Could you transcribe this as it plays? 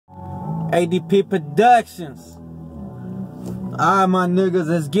ADP Productions. Alright, my niggas,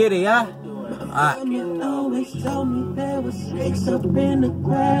 let's get it, yeah? Mama always told me there was snakes up in the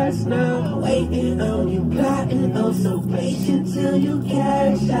grass now. Waiting on you, plotting on so patient till you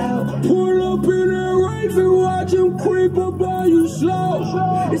cash out. Pull up in that race and watch him creep up on you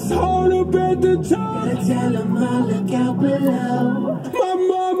slow. It's hard up at the top. Gotta tell him I'll look out below. My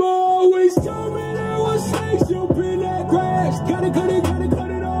mama always told me there was snakes up in that grass. Gotta cut it,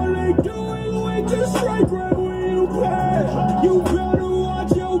 all they do is wait to strike right when you pass. You better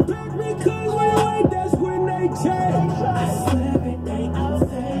watch your back because when you ain't, that's when they change. I swear everything I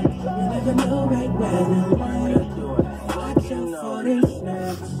say, you never know right where to land. Watch out for these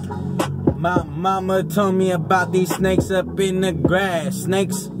snakes. My mama told me about these snakes up in the grass.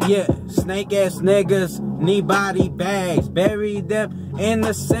 Snakes, yeah, snake ass niggas need body bags. Bury them in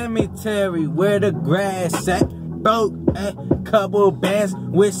the cemetery where the grass at. Broke a couple bands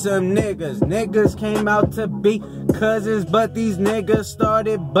with some niggas. Niggas came out to be cousins, but these niggas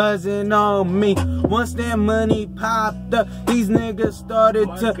started buzzing on me. Once that money popped up, these niggas started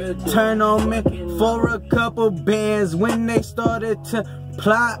to turn on me for a couple bands. When they started to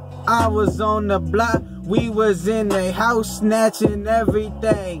plot, I was on the block. We was in the house snatching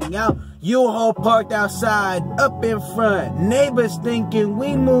everything out. U-Haul parked outside, up in front. Neighbors thinking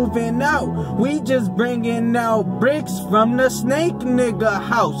we moving out. We just bringing out bricks from the snake nigga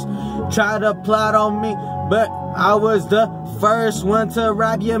house. Try to plot on me, but I was the first one to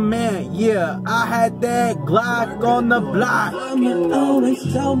rob your man. Yeah, I had that Glock on the block. Mama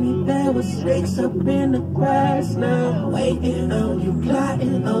always told me there was snakes up in the grass now. Waiting on you,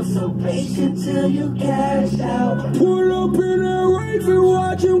 plotting on so patient till you cash out. Pull up in that race and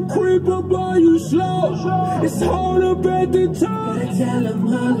watch him creep up on you slow. It's hard up at the top. Gotta tell him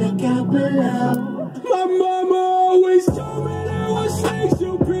I'll look out below. My mama always told me there was snakes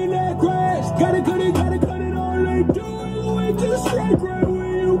up in that grass. Gotta cut it, all they do is wait to strike right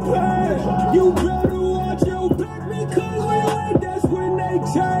when you pass. You better watch your back because when you ain't, that's when they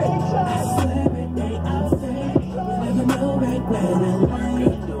change. I swear everything I say, you never know right where to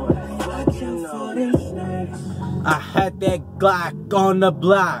land. Watch out for these snakes. I had that Glock on the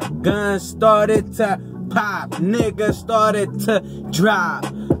block. Guns started to pop. Niggas started to drop.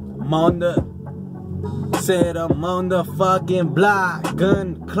 Said I'm on the fucking block.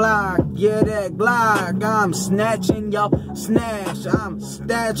 Gun clock, yeah, that Glock. I'm snatching your snatch. I'm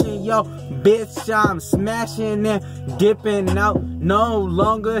snatching your bitch. I'm smashing and dipping out. No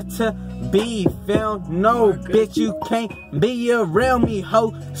longer to be found. No, bitch, you can't be around me,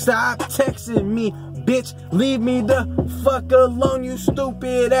 ho. Stop texting me, bitch. Leave me the fuck alone, you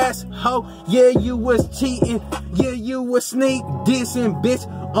stupid ass ho. Yeah, you was cheating. Yeah, you was sneak dissing, bitch.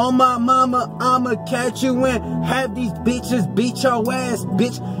 On my mama, I'ma catch you and have these bitches beat your ass,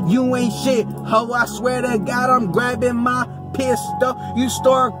 bitch. You ain't shit, ho. I swear to God, I'm grabbing my pistol. You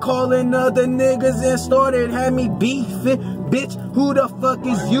start calling other niggas and started having me beefing. Bitch, who the fuck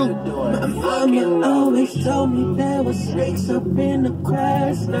is you? My mama always told me there was snakes up in the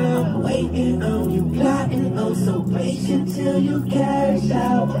grass now. Waiting on you, plotting on so patient till you cash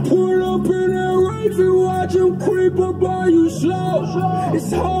out. Pull up in that race and watch him creep up on you slow. It's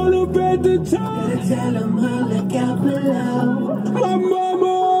hard up at the top. Gotta tell him I'll look out below.